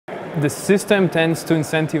the system tends to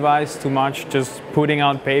incentivize too much just putting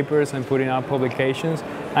out papers and putting out publications,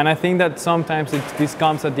 and I think that sometimes this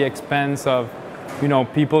comes at the expense of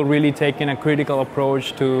people really taking a critical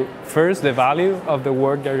approach to, first, the value of the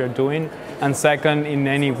work that you're doing, and second, in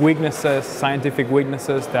any weaknesses, scientific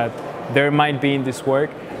weaknesses that there might be in this work.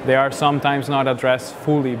 They are sometimes not addressed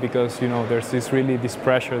fully because there's this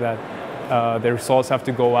pressure that the results have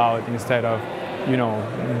to go out instead of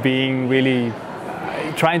being really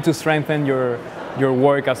trying to strengthen your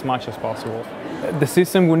work as much as possible. The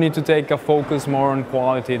system would need to take a focus more on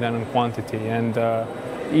quality than on quantity, and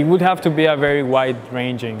it would have to be a very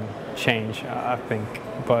wide-ranging change, I think.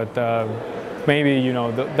 But maybe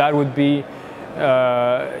that would be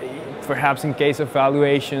perhaps in case of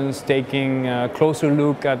valuations, taking a closer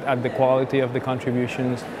look at the quality of the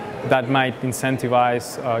contributions. That might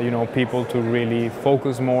incentivize people to really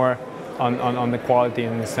focus more on the quality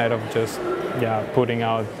instead of just putting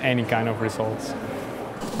out any kind of results.